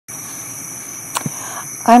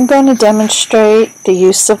I'm going to demonstrate the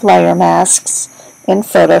use of layer masks in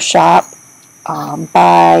Photoshop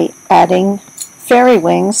by adding fairy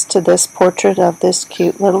wings to this portrait of this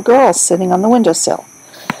cute little girl sitting on the windowsill.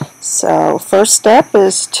 So first step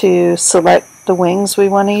is to select the wings we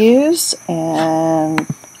want to use, and I'm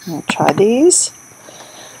going to try these.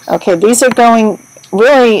 Okay, these are going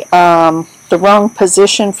really the wrong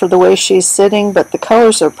position for the way she's sitting, but the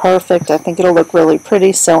colors are perfect. I think it'll look really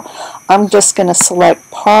pretty, so I'm just going to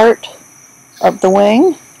select part of the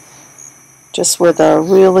wing just with a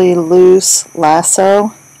really loose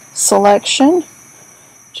lasso selection.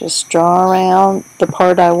 Just draw around the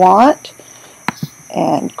part I want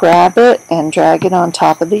and grab it and drag it on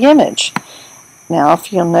top of the image. Now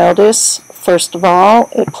if you'll notice, first of all,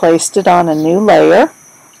 it placed it on a new layer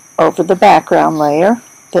over the background layer,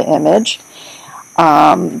 the image.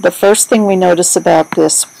 The first thing we notice about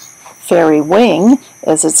this fairy wing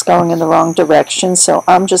is it's going in the wrong direction, so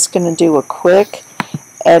I'm just going to do a quick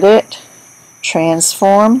edit,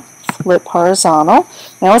 transform, flip horizontal.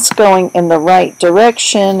 Now it's going in the right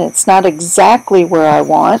direction. It's not exactly where I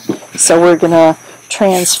want, so we're going to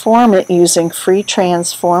transform it using free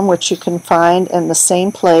transform, which you can find in the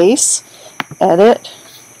same place. Edit.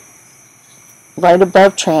 Right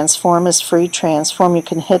above transform is free transform. You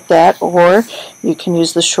can hit that, or you can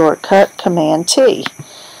use the shortcut Command T,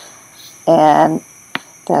 and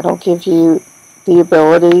that'll give you the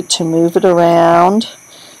ability to move it around,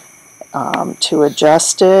 to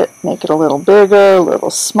adjust it, make it a little bigger, a little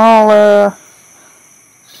smaller,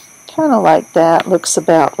 kind of like that. Looks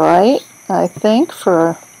about right, I think, for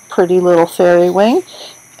a pretty little fairy wing.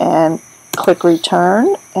 And click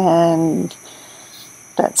return, and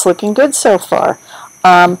that's looking good so far.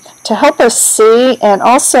 To help us see, and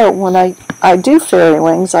also when I do fairy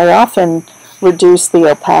wings, I often reduce the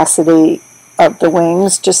opacity of the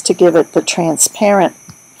wings just to give it the transparent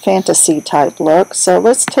fantasy type look. So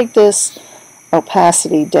let's take this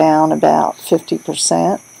opacity down about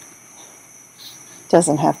 50%.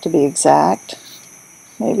 Doesn't have to be exact.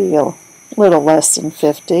 Maybe a little less than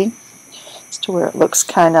 50, just to where it looks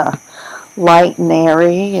kind of light and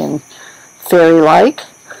airy and fairy-like,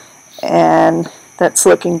 and that's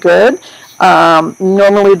looking good.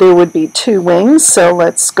 Normally there would be two wings, so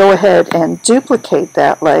let's go ahead and duplicate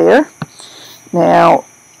that layer. Now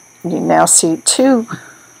you now see two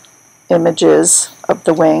images of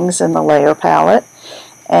the wings in the layer palette,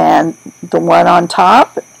 and the one on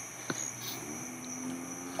top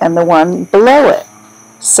and the one below it.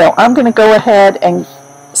 So I'm going to go ahead and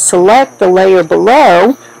select the layer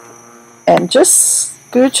below and just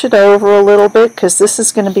scooch it over a little bit, because this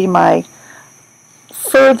is going to be my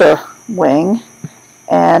further wing.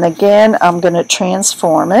 And again, I'm going to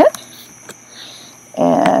transform it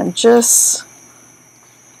and just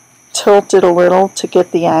tilt it a little to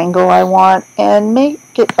get the angle I want, and make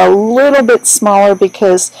it a little bit smaller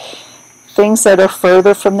because things that are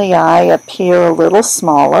further from the eye appear a little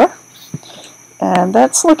smaller. And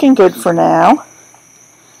that's looking good for now.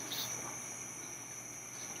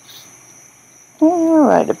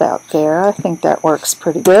 Right about there. I think that works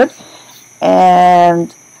pretty good.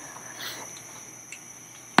 And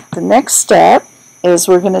the next step is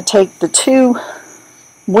we're going to take the two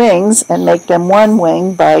wings and make them one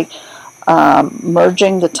wing by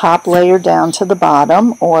merging the top layer down to the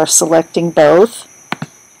bottom, or selecting both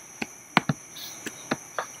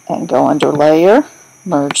and go under layer,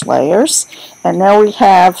 merge layers, and now we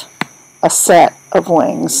have a set of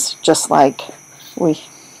wings, just like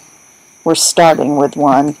we're starting with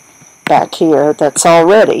one back here that's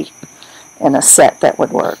already in a set that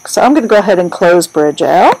would work. So I'm going to go ahead and close bridge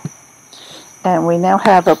out, and we now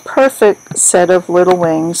have a perfect set of little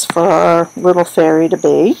wings for our little fairy to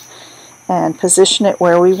be, and position it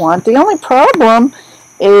where we want. The only problem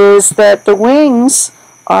is that the wings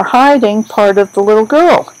are hiding part of the little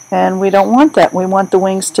girl, and we don't want that. We want the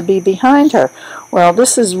wings to be behind her. Well,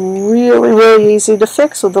 this is really easy to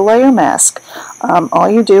fix with the layer mask. All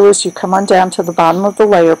you do is you come on down to the bottom of the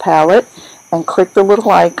layer palette and click the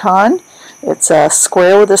little icon. It's a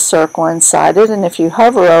square with a circle inside it, and if you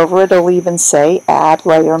hover over it, it'll even say Add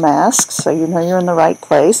Layer Mask, so you know you're in the right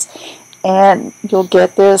place, and you'll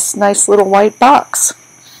get this nice little white box.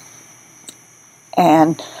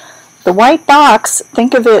 And the white box,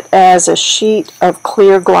 think of it as a sheet of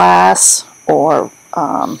clear glass or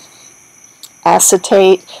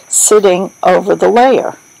acetate sitting over the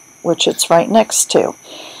layer, which it's right next to.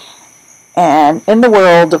 And in the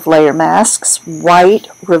world of layer masks, white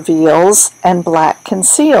reveals and black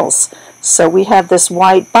conceals. So we have this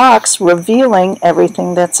white box revealing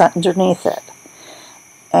everything that's underneath it.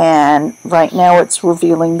 And right now it's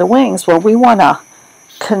revealing the wings. Well, we want to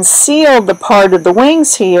concealed the part of the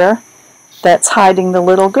wings here that's hiding the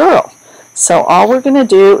little girl. So all we're going to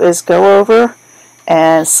do is go over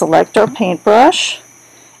and select our paintbrush,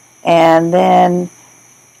 and then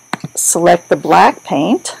select the black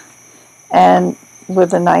paint, and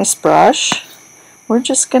with a nice brush we're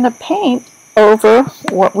just going to paint over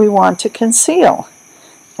what we want to conceal.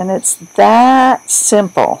 And it's that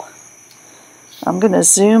simple. I'm going to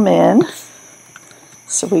zoom in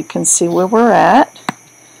so we can see where we're at.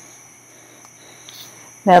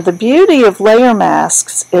 Now the beauty of layer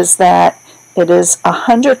masks is that it is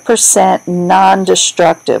 100%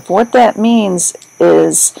 non-destructive. What that means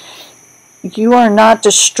is you are not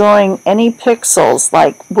destroying any pixels.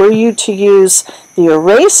 Like, were you to use the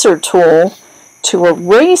eraser tool to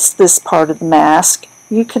erase this part of the mask,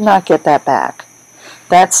 you cannot get that back.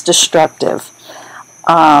 That's destructive.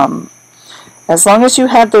 As long as you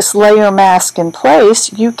have this layer mask in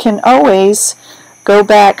place, you can always go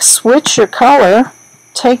back, switch your color,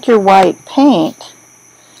 take your white paint,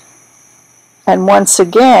 and once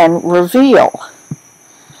again reveal.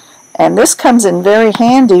 And this comes in very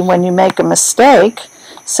handy when you make a mistake.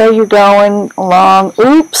 Say you're going along,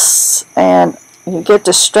 oops, and you get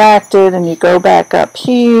distracted and you go back up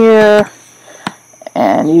here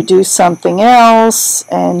and you do something else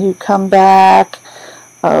and you come back.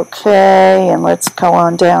 Okay, and let's go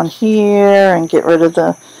on down here and get rid of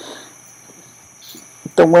the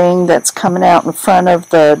wing that's coming out in front of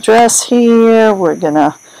the dress here. We're going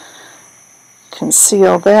to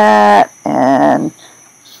conceal that, and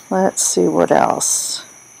let's see what else.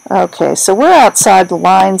 Okay, so we're outside the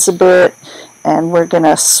lines a bit, and we're going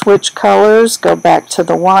to switch colors, go back to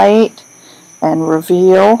the white, and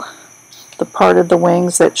reveal the part of the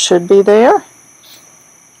wings that should be there.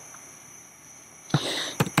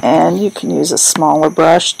 And you can use a smaller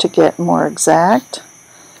brush to get more exact.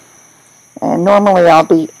 And normally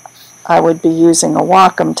I would be using a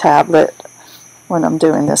Wacom tablet when I'm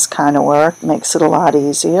doing this kind of work. Makes it a lot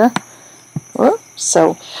easier. Whoops.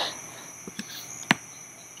 So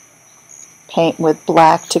paint with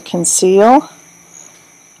black to conceal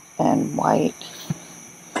and white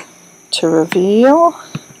to reveal.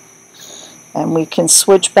 And we can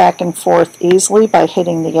switch back and forth easily by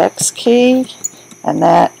hitting the X key. And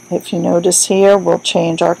that, if you notice here, will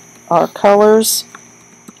change our colors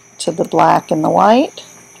to the black and the white.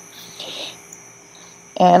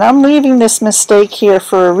 And I'm leaving this mistake here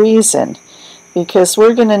for a reason, because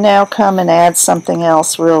we're going to now come and add something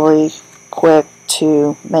else really quick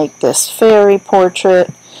to make this fairy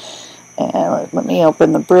portrait. And let me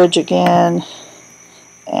open the bridge again,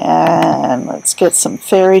 and let's get some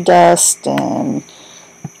fairy dust and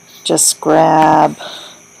just grab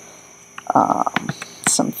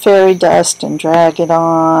some fairy dust and drag it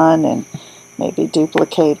on, and maybe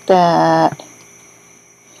duplicate that.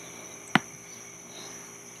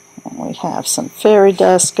 And we have some fairy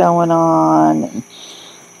dust going on, and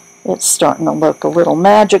it's starting to look a little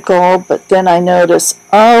magical, but then I notice,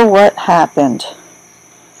 oh, what happened?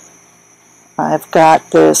 I've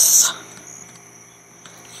got this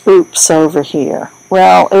oops over here.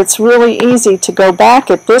 Well, it's really easy to go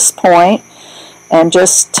back at this point and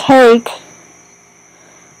just take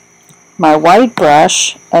my white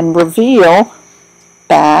brush and reveal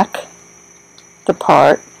back the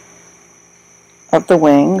part of the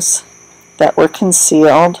wings that were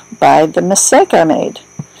concealed by the mistake I made.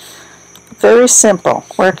 Very simple.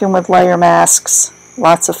 Working with layer masks,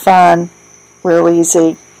 lots of fun, real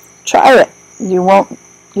easy. Try it. You won't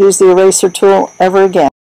use the eraser tool ever again.